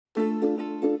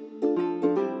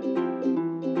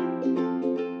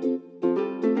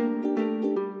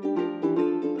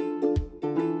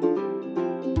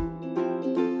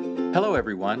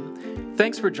everyone.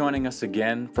 Thanks for joining us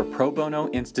again for Pro Bono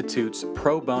Institute's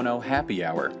Pro Bono Happy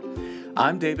Hour.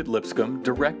 I'm David Lipscomb,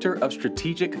 Director of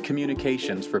Strategic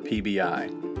Communications for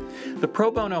PBI. The Pro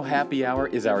Bono Happy Hour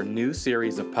is our new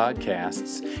series of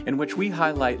podcasts in which we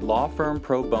highlight Law Firm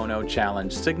Pro Bono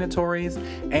Challenge signatories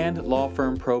and Law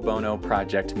Firm Pro Bono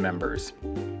project members.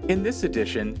 In this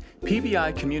edition,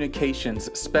 PBI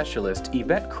Communications Specialist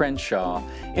Yvette Crenshaw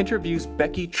interviews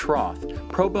Becky Troth,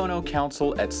 Pro Bono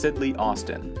Counsel at Sidley,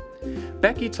 Austin.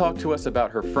 Becky talked to us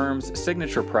about her firm's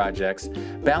signature projects,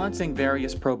 balancing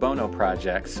various pro bono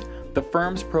projects, the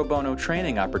firm's pro bono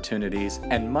training opportunities,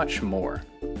 and much more.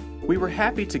 We were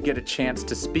happy to get a chance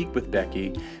to speak with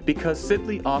Becky because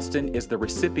Sidley Austin is the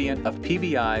recipient of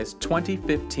PBI's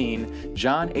 2015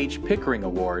 John H. Pickering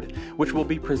Award, which will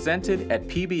be presented at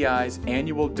PBI's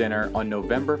annual dinner on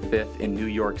November 5th in New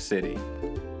York City.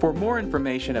 For more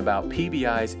information about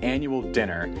PBI's annual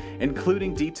dinner,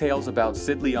 including details about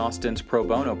Sidley Austin's pro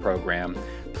bono program,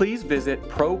 please visit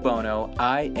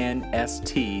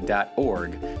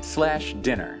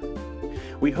probonoinst.org/dinner.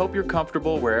 We hope you're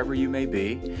comfortable wherever you may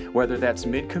be, whether that's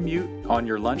mid-commute, on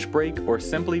your lunch break, or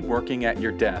simply working at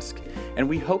your desk, and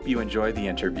we hope you enjoy the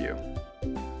interview.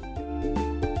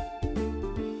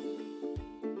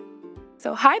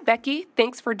 So, hi, Becky.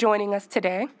 Thanks for joining us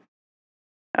today.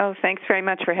 Oh, thanks very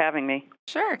much for having me.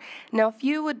 Sure. Now, if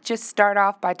you would just start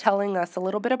off by telling us a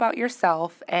little bit about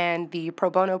yourself and the pro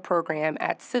bono program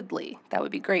at Sidley, that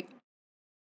would be great.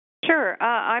 Sure.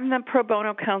 I'm the pro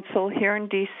bono counsel here in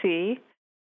D.C.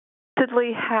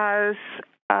 Sidley has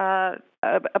a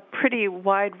pretty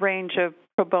wide range of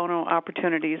pro bono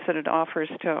opportunities that it offers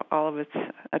to all of its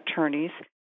attorneys.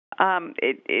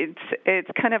 It's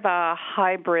kind of a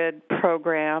hybrid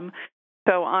program,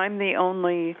 so I'm the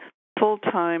only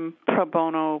full-time pro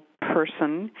bono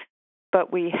person,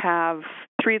 but we have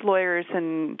 3 lawyers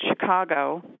in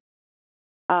Chicago.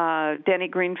 Danny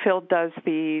Greenfield does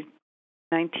the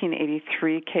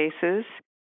 1983 cases,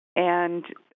 and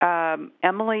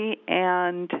Emily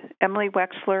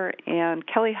Wexler and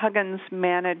Kelly Huggins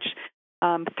manage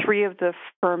 3 of the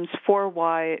firm's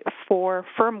 4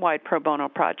 firm-wide pro bono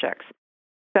projects.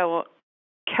 So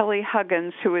Kelly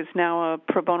Huggins, who is now a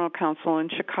pro bono counsel in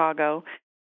Chicago,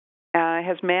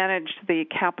 has managed the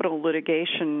capital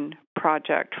litigation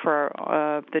project for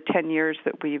the 10 years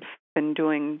that we've been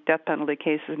doing death penalty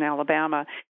cases in Alabama.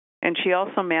 And she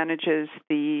also manages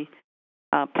the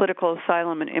political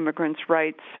asylum and immigrants'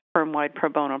 rights firm-wide pro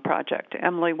bono project.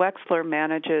 Emily Wexler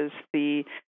manages the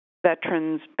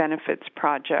Veterans Benefits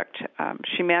Project.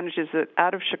 She manages it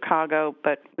out of Chicago,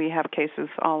 but we have cases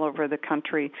all over the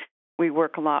country. We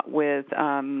work a lot with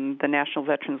the National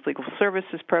Veterans Legal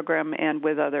Services Program and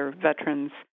with other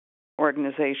veterans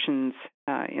organizations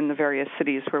in the various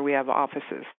cities where we have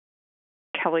offices.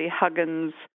 Kelly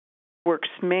Huggins work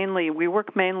mainly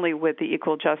with the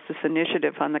Equal Justice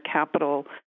Initiative on the capital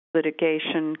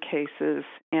litigation cases,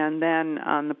 and then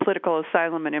on the political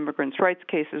asylum and immigrants' rights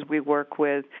cases, we work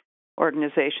with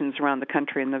organizations around the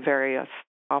country in the various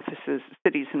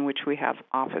cities in which we have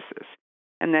offices.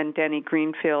 And then Danny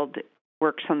Greenfield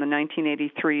works on the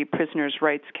 1983 prisoners'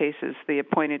 rights cases, the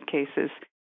appointed cases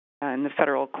in the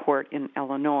federal court in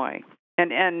Illinois.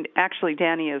 And actually,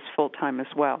 Danny is full-time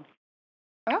as well.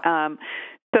 Oh.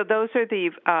 So those are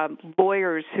the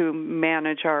lawyers who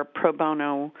manage our pro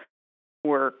bono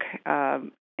work.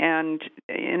 And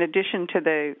in addition to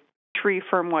the 3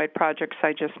 firm-wide projects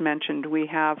I just mentioned, we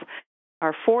have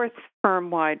our 4th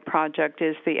firm-wide project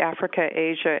is the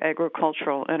Africa-Asia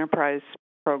Agricultural Enterprise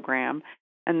Program,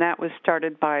 and that was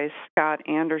started by Scott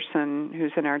Anderson,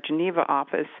 who's in our Geneva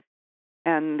office,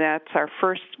 and that's our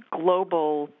first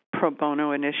global pro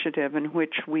bono initiative in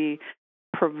which we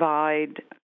provide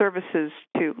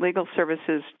legal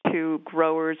services to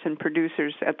growers and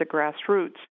producers at the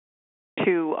grassroots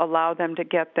to allow them to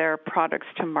get their products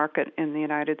to market in the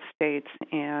United States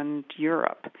and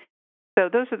Europe. So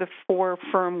those are the 4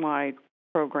 firm-wide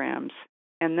programs.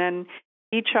 And then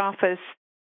each office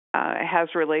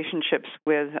has relationships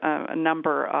with a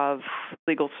number of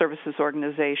legal services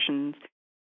organizations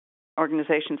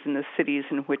in the cities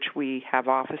in which we have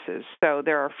offices. So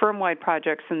there are firm-wide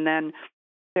projects, and then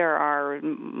there are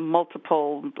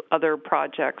multiple other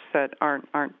projects that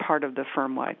aren't part of the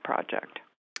firm-wide project.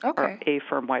 Okay. Or a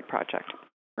firm-wide project.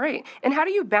 Great. And how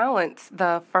do you balance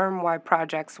the firm-wide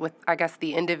projects with, I guess,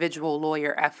 the individual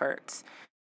lawyer efforts?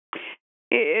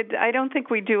 I don't think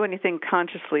we do anything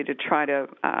consciously to try to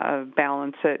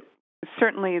balance it.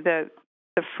 Certainly the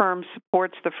firm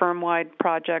supports the firm-wide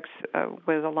projects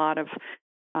with a lot of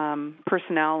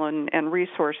personnel and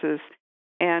resources,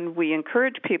 and we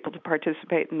encourage people to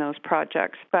participate in those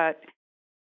projects. But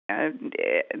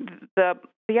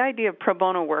the idea of pro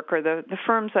bono work, or the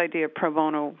firm's idea of pro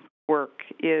bono work,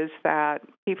 is that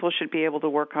people should be able to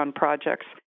work on projects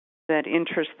that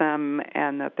interest them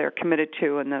and that they're committed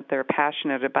to and that they're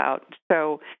passionate about.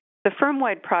 So the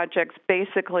firm-wide projects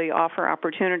basically offer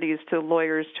opportunities to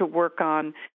lawyers to work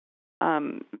on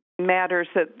matters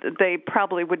that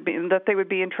they would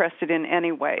be interested in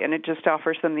anyway, and it just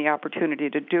offers them the opportunity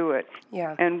to do it.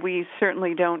 Yeah. And we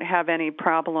certainly don't have any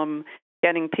problem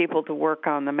getting people to work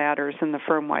on the matters in the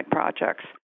firm-wide projects.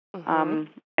 Mm-hmm.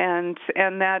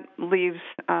 And that leaves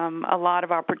a lot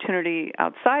of opportunity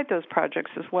outside those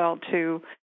projects as well to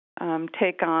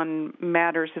take on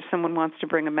matters. If someone wants to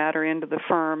bring a matter into the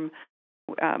firm,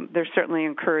 they're certainly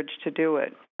encouraged to do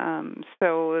it.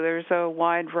 So there's a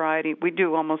wide variety. We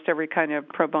do almost every kind of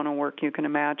pro bono work you can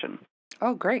imagine.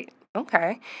 Oh, great.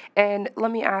 Okay. And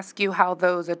let me ask you how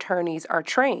those attorneys are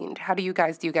trained. Do you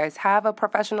guys have a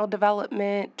professional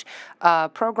development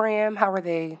program? How are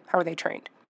they trained?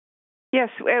 Yes,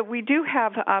 we do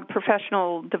have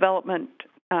professional development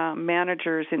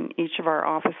managers in each of our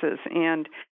offices, and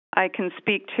I can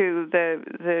speak to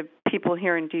the people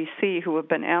here in D.C. who have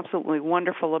been absolutely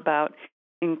wonderful about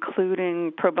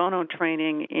including pro bono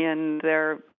training in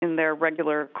their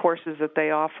regular courses that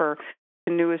they offer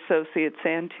to new associates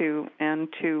and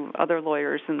to other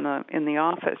lawyers in the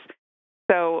office.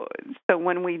 So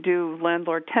when we do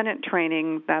landlord-tenant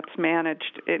training, that's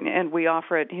managed, and we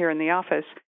offer it here in the office.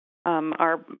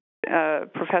 Our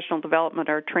professional development,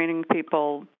 our training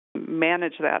people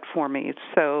manage that for me.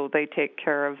 So they take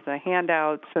care of the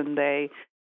handouts, and they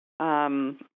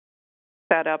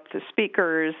set up the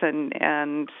speakers,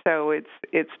 and so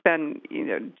it's been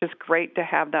just great to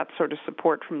have that sort of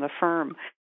support from the firm.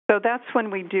 So that's when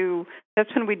we do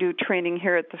training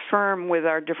here at the firm with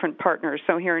our different partners.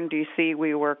 So here in D.C.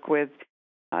 we work with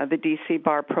the D.C.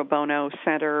 Bar Pro Bono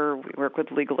Center. We work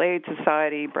with Legal Aid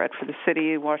Society, Bread for the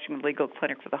City, Washington Legal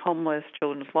Clinic for the Homeless,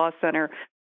 Children's Law Center,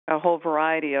 a whole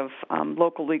variety of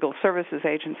local legal services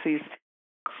agencies.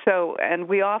 So, and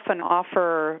we often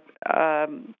offer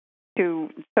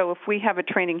so if we have a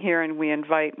training here and we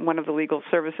invite one of the legal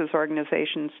services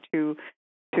organizations to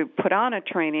put on a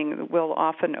training, we'll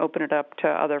often open it up to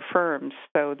other firms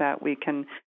so that we can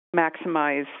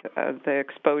maximize the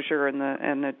exposure and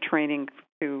the training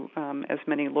to as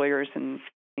many lawyers in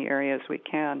the area as we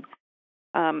can.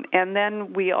 And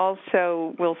then we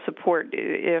also will support,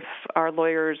 if our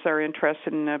lawyers are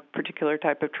interested in a particular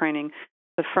type of training,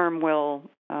 the firm will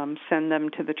send them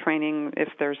to the training if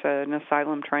there's an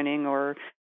asylum training or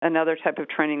another type of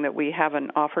training that we haven't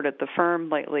offered at the firm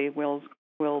lately. We'll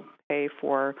pay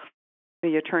for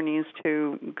the attorneys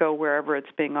to go wherever it's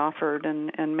being offered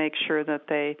and make sure that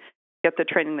they get the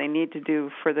training they need to do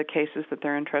for the cases that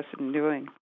they're interested in doing.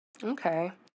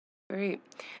 Okay, great.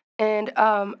 And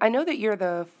I know that you're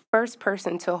the first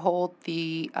person to hold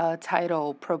the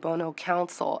title Pro Bono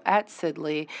Counsel at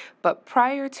Sidley, but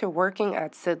prior to working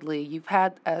at Sidley, you've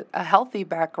had a healthy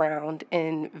background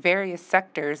in various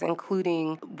sectors,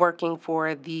 including working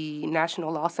for the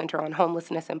National Law Center on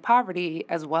Homelessness and Poverty,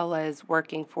 as well as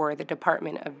working for the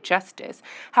Department of Justice.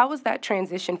 How was that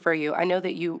transition for you? I know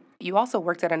that you also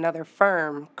worked at another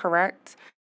firm, correct?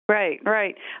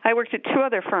 Right. I worked at two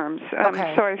other firms.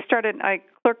 Okay. So I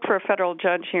clerked for a federal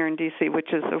judge here in D.C.,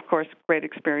 which is, of course, a great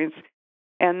experience.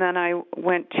 And then I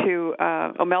went to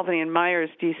O'Melveny and Myers'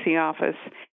 D.C. office.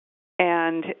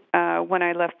 And when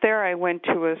I left there, I went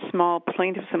to a small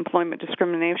plaintiff's employment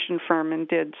discrimination firm and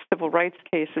did civil rights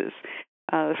cases.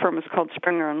 The firm was called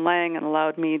Springer and Lang and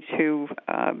allowed me to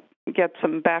get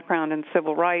some background in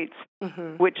civil rights,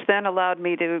 which then allowed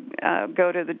me to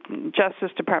go to the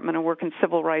Justice Department and work in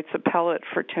civil rights appellate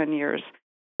for 10 years,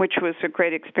 which was a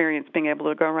great experience, being able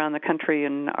to go around the country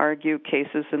and argue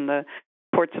cases in the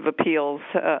courts of appeals,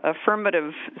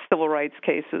 affirmative civil rights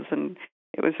cases. And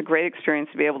it was a great experience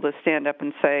to be able to stand up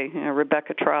and say,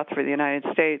 Rebecca Troth for the United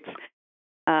States.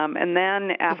 And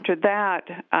then after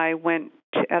that, I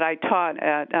taught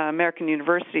at American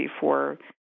University for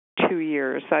 2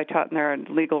 years. I taught in their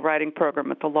legal writing program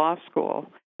at the law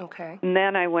school. Okay. And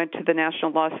then I went to the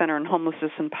National Law Center on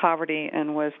Homelessness and Poverty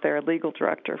and was their legal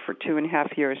director for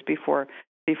 2.5 years before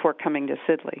coming to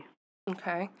Sidley.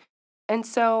 Okay. And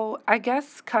so I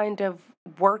guess kind of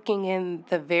working in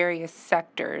the various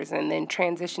sectors and then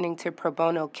transitioning to pro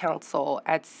bono counsel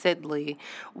at Sidley,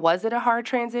 was it a hard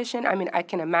transition? I mean, I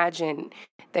can imagine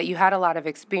that you had a lot of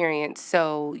experience,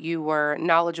 so you were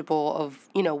knowledgeable of,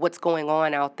 what's going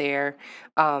on out there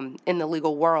in the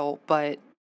legal world. But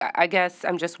I guess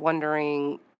I'm just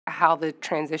wondering how the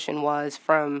transition was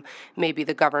from maybe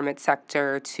the government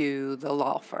sector to the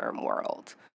law firm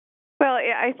world. Well,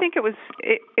 I think it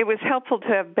was helpful to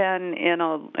have been in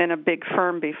a big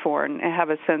firm before and have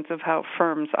a sense of how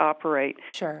firms operate.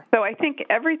 Sure. So I think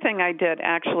everything I did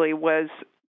actually was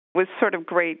sort of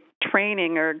great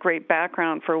training or great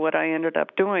background for what I ended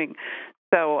up doing.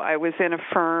 So I was in a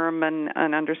firm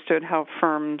and understood how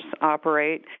firms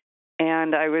operate,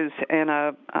 and I was in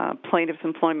a plaintiff's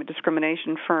employment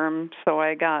discrimination firm, so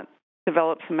I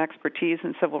developed some expertise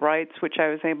in civil rights, which I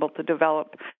was able to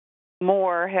develop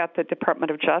more at the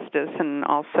Department of Justice and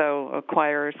also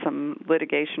acquire some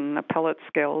litigation appellate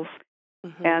skills.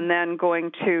 Mm-hmm. And then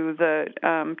going to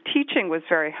the teaching was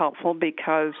very helpful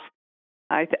because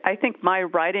I think my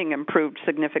writing improved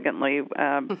significantly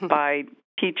by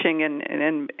teaching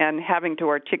and having to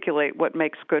articulate what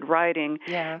makes good writing.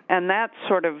 Yeah. And that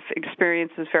sort of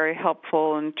experience is very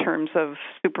helpful in terms of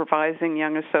supervising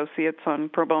young associates on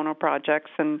pro bono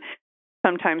projects and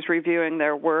sometimes reviewing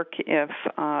their work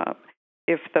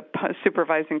if the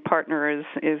supervising partner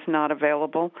is not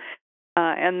available.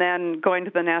 And then going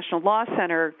to the National Law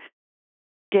Center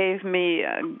gave me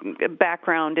a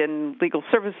background in legal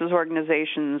services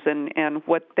organizations and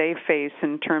what they face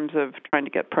in terms of trying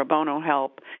to get pro bono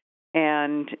help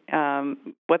and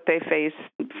what they face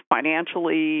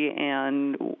financially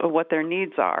and what their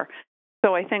needs are.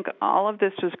 So I think all of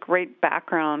this was great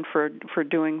background for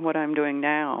doing what I'm doing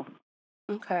now.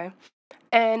 Okay.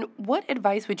 And what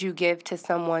advice would you give to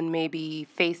someone maybe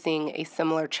facing a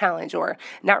similar challenge, or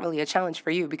not really a challenge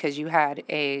for you because you had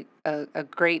a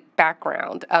great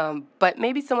background, but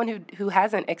maybe someone who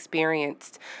hasn't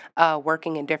experienced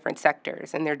working in different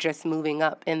sectors and they're just moving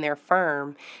up in their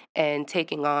firm and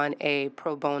taking on a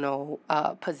pro bono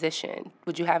position?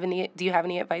 Do you have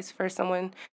any advice for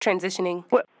someone transitioning?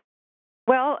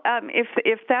 Well,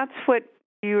 if that's what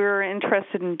you're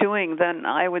interested in doing, then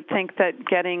I would think that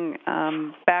getting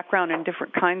background in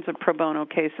different kinds of pro bono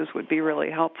cases would be really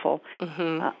helpful.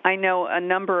 Mm-hmm. I know a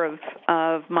number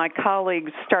of my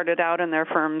colleagues started out in their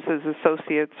firms as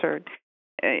associates or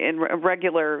in a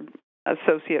regular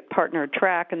associate partner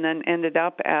track and then ended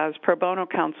up as pro bono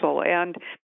counsel. And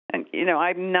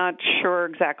I'm not sure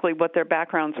exactly what their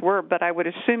backgrounds were, but I would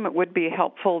assume it would be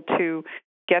helpful to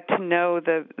get to know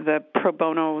the pro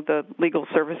bono, the legal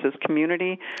services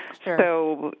community. Sure.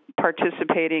 So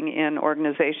participating in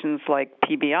organizations like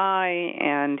PBI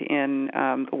and in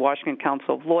the Washington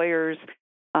Council of Lawyers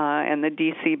and the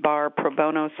D.C. Bar Pro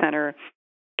Bono Center,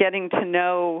 getting to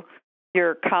know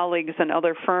your colleagues and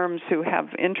other firms who have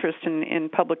interest in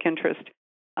public interest,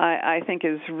 I think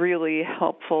is really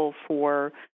helpful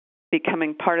for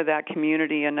becoming part of that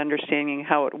community and understanding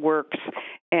how it works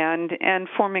and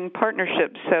forming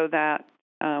partnerships so that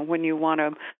when you want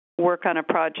to work on a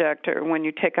project or when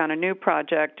you take on a new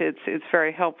project, it's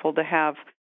very helpful to have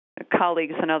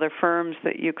colleagues in other firms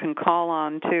that you can call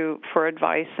on for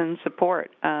advice and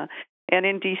support. And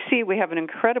in D.C., we have an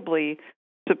incredibly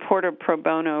supportive pro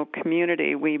bono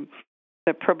community.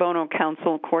 The pro bono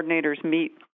council coordinators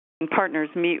meet and partners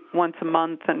meet once a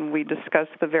month, and we discuss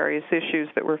the various issues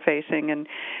that we're facing,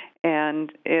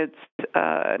 and it's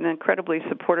an incredibly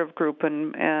supportive group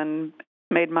and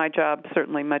made my job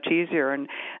certainly much easier. And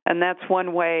that's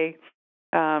one way,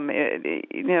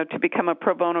 to become a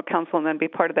pro bono counsel and then be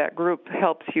part of that group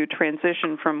helps you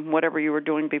transition from whatever you were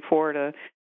doing before to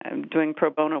doing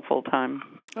pro bono full time.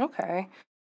 Okay.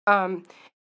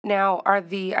 Now, I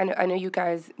know you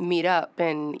guys meet up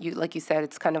and like you said,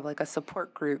 it's kind of like a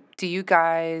support group. Do you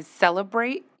guys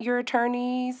celebrate your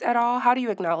attorneys at all? How do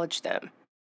you acknowledge them?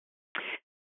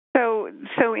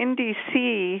 So in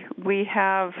D.C., we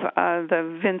have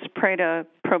the Vince Prada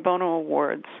Pro Bono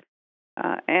Awards.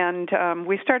 And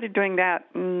we started doing that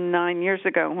 9 years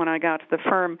ago when I got to the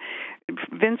firm.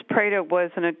 Vince Prada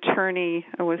was an attorney,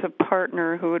 was a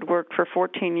partner who had worked for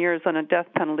 14 years on a death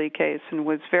penalty case and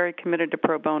was very committed to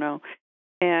pro bono.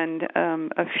 And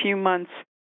a few months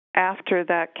after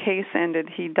that case ended,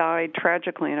 he died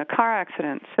tragically in a car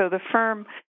accident. So the firm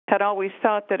had always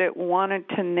thought that it wanted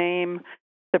to name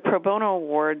the pro bono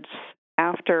awards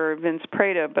after Vince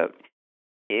Prada, but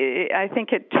I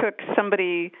think it took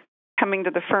somebody coming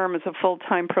to the firm as a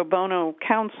full-time pro bono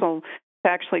counsel to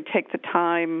actually take the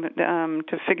time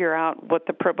to figure out what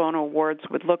the pro bono awards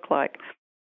would look like.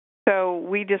 So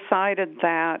we decided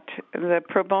that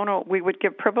we would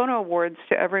give pro bono awards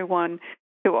to everyone,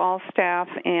 to all staff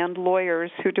and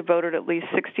lawyers who devoted at least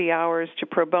 60 hours to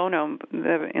pro bono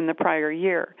in the prior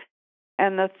year.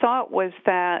 And the thought was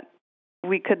that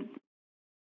we could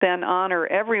then honor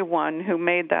everyone who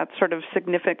made that sort of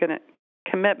significant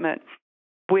commitment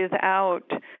without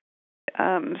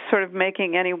sort of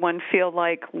making anyone feel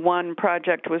like one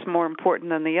project was more important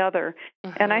than the other.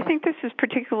 And I think this is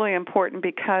particularly important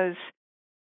because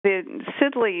the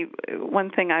Sidley, one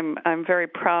thing I'm very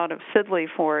proud of Sidley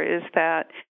for is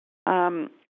that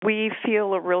we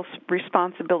feel a real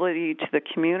responsibility to the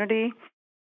community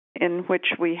in which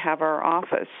we have our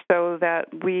office, so that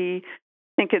we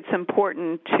think it's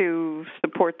important to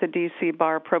support the D.C.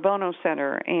 Bar Pro Bono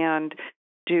Center and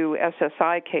do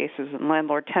SSI cases and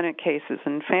landlord-tenant cases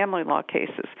and family law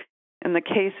cases, and the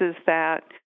cases that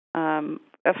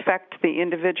affect the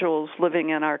individuals living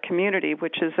in our community,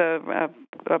 which is a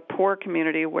poor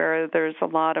community where there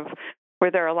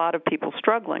are a lot of people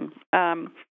struggling.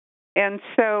 And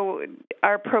so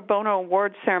our pro bono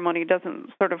award ceremony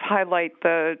doesn't sort of highlight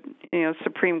the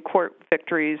Supreme Court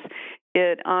victories.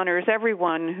 It honors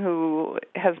everyone who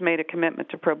has made a commitment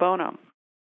to pro bono.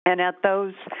 And at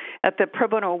the pro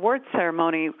bono award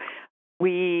ceremony,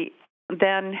 we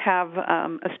then have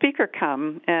a speaker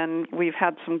come, and we've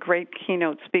had some great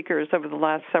keynote speakers over the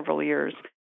last several years.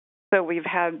 So we've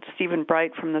had Stephen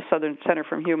Bright from the Southern Center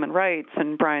for Human Rights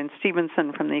and Brian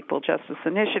Stevenson from the Equal Justice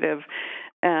Initiative,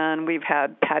 and we've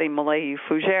had Patty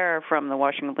Malahi-Fougere from the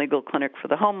Washington Legal Clinic for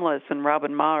the Homeless and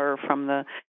Robin Maher from the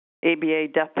ABA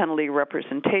Death Penalty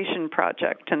Representation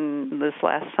Project. And this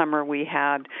last summer we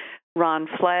had Ron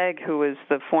Flagg, who is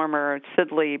the former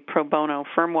Sidley Pro Bono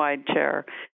firm-wide chair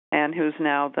and who's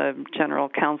now the general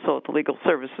counsel at the Legal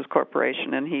Services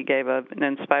Corporation, and he gave an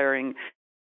inspiring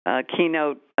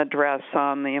keynote address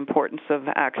on the importance of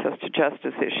access to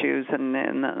justice issues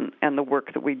and the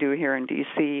work that we do here in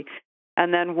D.C.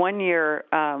 And then one year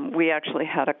we actually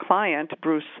had a client,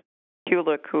 Bruce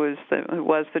Kulick, who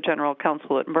was the general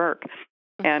counsel at Merck,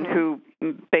 and who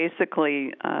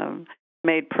basically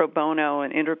made pro bono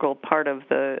an integral part of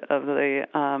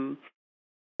the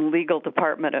legal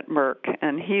department at Merck.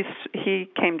 And he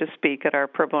came to speak at our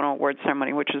pro bono award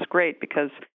ceremony, which is great because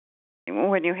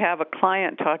when you have a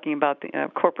client talking about a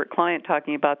corporate client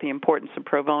talking about the importance of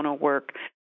pro bono work,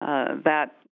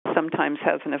 that sometimes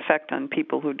has an effect on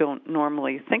people who don't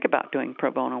normally think about doing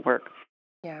pro bono work.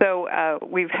 Yeah. So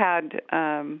we've had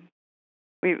so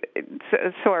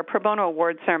our pro bono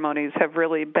award ceremonies have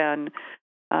really been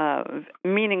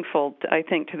meaningful, I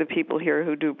think, to the people here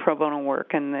who do pro bono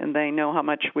work, and they know how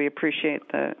much we appreciate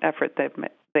the effort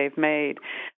they've made.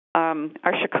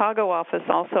 Our Chicago office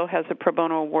also has a pro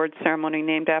bono award ceremony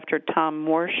named after Tom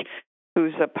Morsch,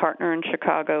 who's a partner in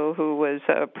Chicago who was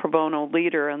a pro bono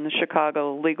leader in the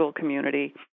Chicago legal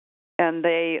community. And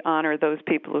they honor those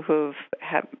people who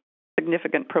have had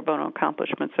significant pro bono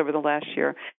accomplishments over the last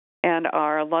year. And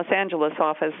our Los Angeles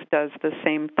office does the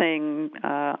same thing,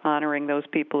 honoring those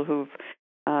people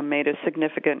who've made a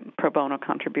significant pro bono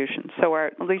contribution. So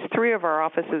at least 3 of our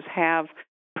offices have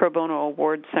pro bono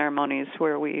award ceremonies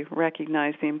where we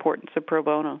recognize the importance of pro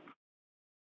bono.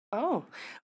 Oh,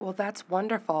 well, that's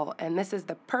wonderful. And this is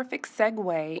the perfect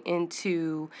segue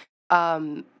into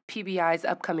PBI's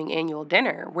upcoming annual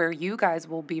dinner, where you guys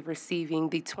will be receiving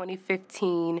the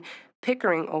 2015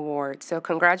 Pickering Award. So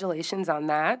congratulations on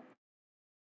that.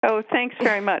 Oh, thanks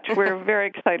very much. We're very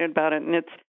excited about it, and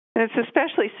it's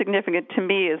especially significant to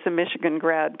me as a Michigan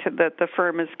grad that the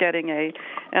firm is getting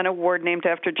an award named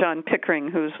after John Pickering,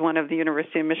 who's one of the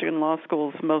University of Michigan Law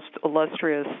School's most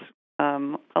illustrious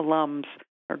alums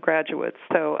or graduates.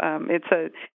 So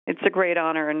it's a great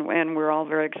honor, and we're all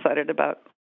very excited about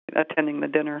attending the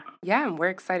dinner. Yeah, and we're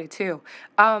excited too.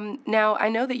 Now, I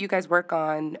know that you guys work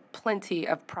on plenty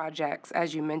of projects,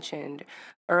 as you mentioned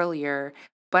earlier,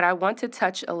 but I want to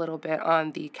touch a little bit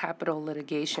on the capital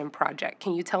litigation project.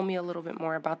 Can you tell me a little bit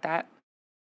more about that?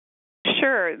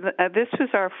 Sure. This was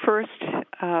our first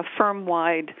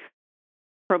firm-wide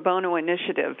pro bono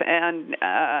initiative, and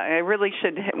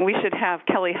we should have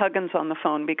Kelly Huggins on the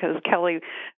phone because Kelly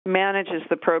manages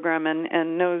the program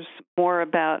and knows more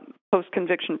about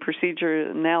post-conviction procedure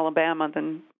in Alabama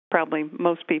than probably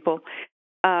most people.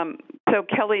 So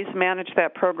Kelly's managed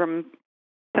that program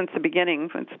since the beginning.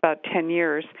 It's about 10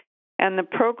 years. And the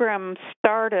program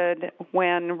started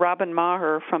when Robin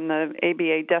Maher from the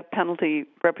ABA Death Penalty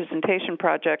Representation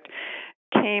Project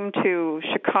came to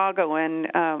Chicago and,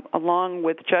 along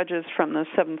with judges from the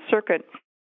Seventh Circuit,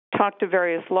 talked to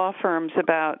various law firms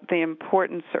about the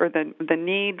importance or the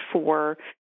need for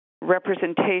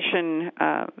representation,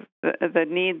 the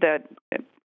need that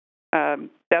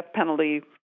death penalty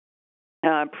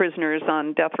prisoners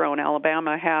on death row in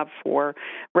Alabama have for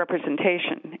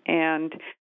representation. And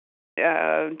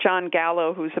John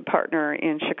Gallo, who's a partner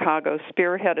in Chicago,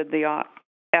 spearheaded the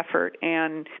effort,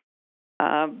 and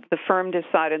the firm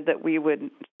decided that we would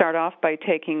start off by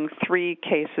taking 3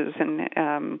 cases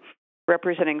and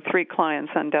representing 3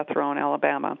 clients on death row in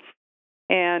Alabama.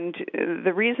 And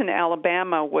the reason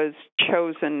Alabama was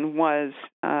chosen was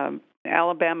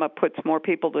Alabama puts more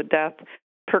people to death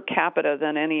per capita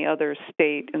than any other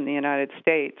state in the United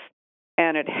States,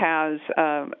 and it has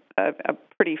a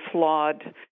pretty flawed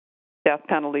death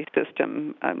penalty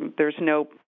system. There's no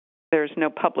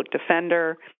public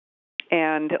defender,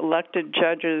 and elected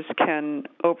judges can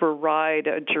override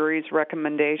a jury's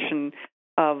recommendation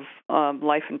of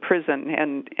life in prison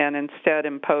and instead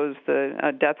impose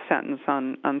the death sentence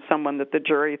on someone that the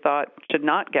jury thought should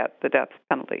not get the death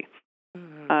penalty.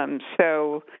 Mm-hmm.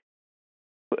 So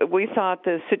we thought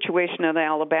the situation in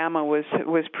Alabama was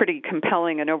pretty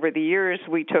compelling, and over the years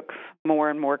we took more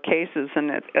and more cases,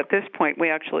 and at this point we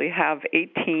actually have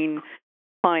 18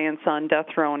 clients on death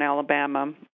row in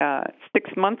Alabama.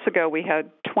 6 months ago we had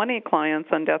 20 clients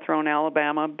on death row in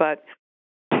Alabama, but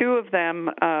 2 of them,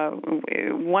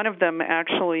 one of them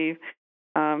actually,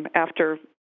 after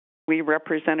we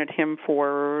represented him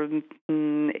for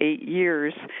 8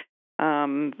 years,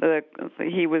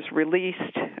 he was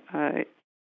released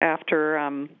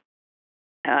after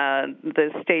the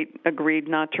state agreed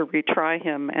not to retry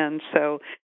him, and so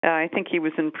I think he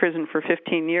was in prison for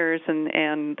 15 years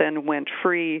and then went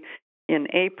free in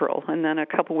April. And then a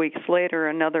couple weeks later,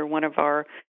 another one of our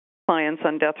clients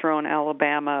on death row in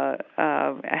Alabama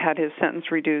had his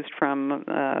sentence reduced from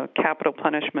capital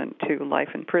punishment to life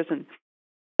in prison.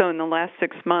 So in the last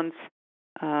 6 months,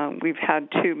 we've had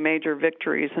 2 major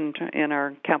victories in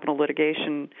our capital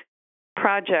litigation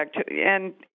project,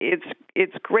 and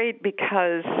it's great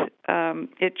because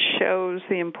it shows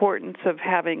the importance of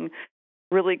having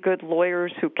really good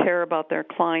lawyers who care about their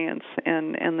clients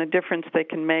and the difference they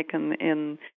can make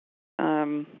in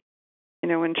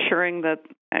ensuring that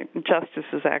justice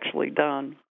is actually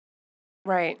done.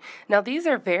 Right. Now, these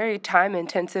are very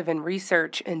time-intensive and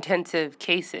research-intensive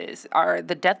cases. Are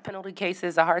the death penalty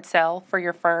cases a hard sell for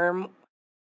your firm?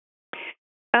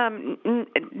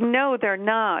 No, they're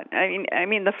not. I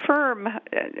mean, the firm.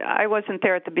 I wasn't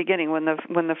there at the beginning when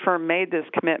the firm made this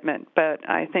commitment, but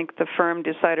I think the firm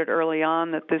decided early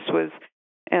on that this was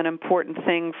an important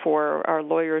thing for our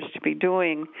lawyers to be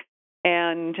doing.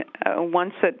 And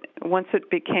once it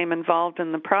became involved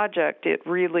in the project, it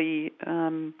really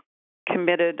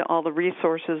committed all the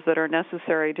resources that are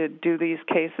necessary to do these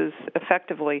cases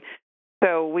effectively.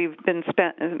 So we've been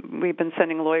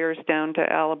sending lawyers down to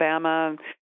Alabama.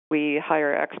 We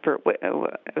hire expert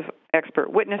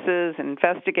witnesses,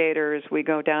 investigators. We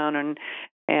go down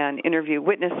and interview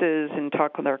witnesses and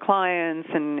talk with our clients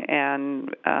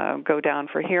and go down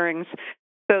for hearings.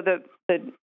 So the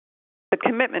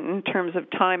commitment in terms of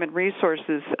time and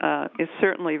resources is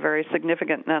certainly very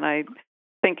significant, and I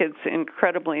think it's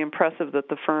incredibly impressive that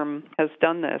the firm has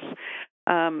done this.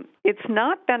 It's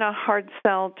not been a hard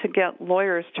sell to get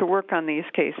lawyers to work on these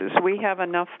cases. We have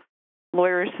enough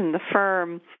lawyers in the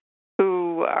firm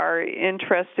who are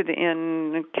interested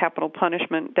in capital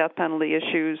punishment, death penalty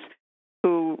issues,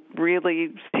 who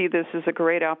really see this as a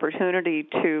great opportunity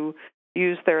to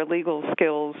use their legal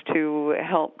skills to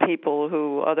help people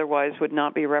who otherwise would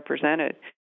not be represented.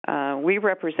 We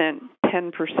represent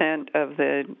 10% of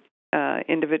the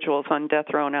individuals on death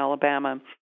row in Alabama.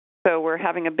 So we're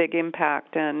having a big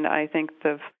impact, and I think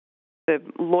the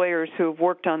lawyers who have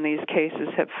worked on these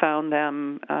cases have found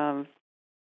them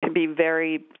to be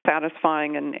very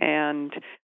satisfying and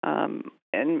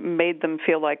made them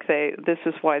feel like this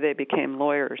is why they became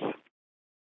lawyers.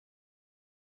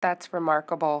 That's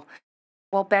remarkable.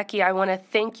 Well, Becky, I want to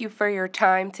thank you for your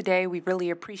time today. We really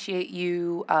appreciate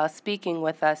you speaking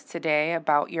with us today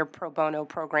about your pro bono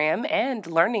program and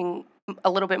learning a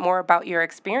little bit more about your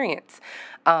experience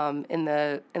in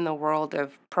the world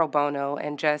of pro bono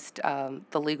and just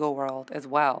the legal world as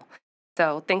well.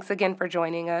 So thanks again for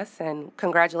joining us, and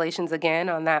congratulations again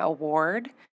on that award.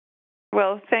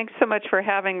 Well, thanks so much for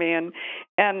having me, and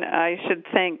I should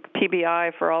thank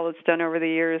PBI for all it's done over the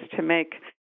years to make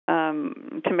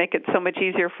it so much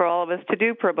easier for all of us to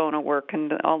do pro bono work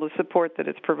and all the support that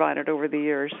it's provided over the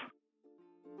years.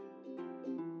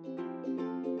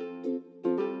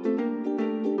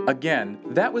 Again,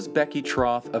 that was Becky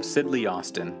Troth of Sidley,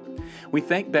 Austin. We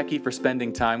thank Becky for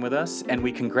spending time with us, and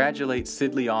we congratulate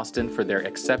Sidley Austin for their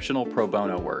exceptional pro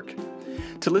bono work.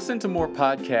 To listen to more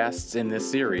podcasts in this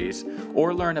series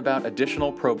or learn about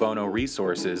additional pro bono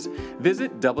resources,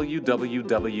 visit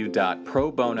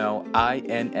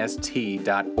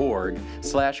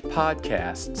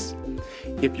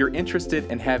www.probonoinst.org/podcasts. If you're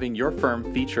interested in having your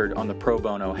firm featured on the Pro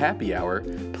Bono Happy Hour,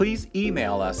 please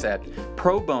email us at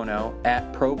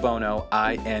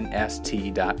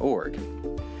probono@probonoinst.org.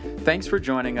 Thanks for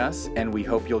joining us, and we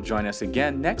hope you'll join us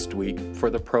again next week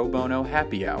for the Pro Bono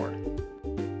Happy Hour.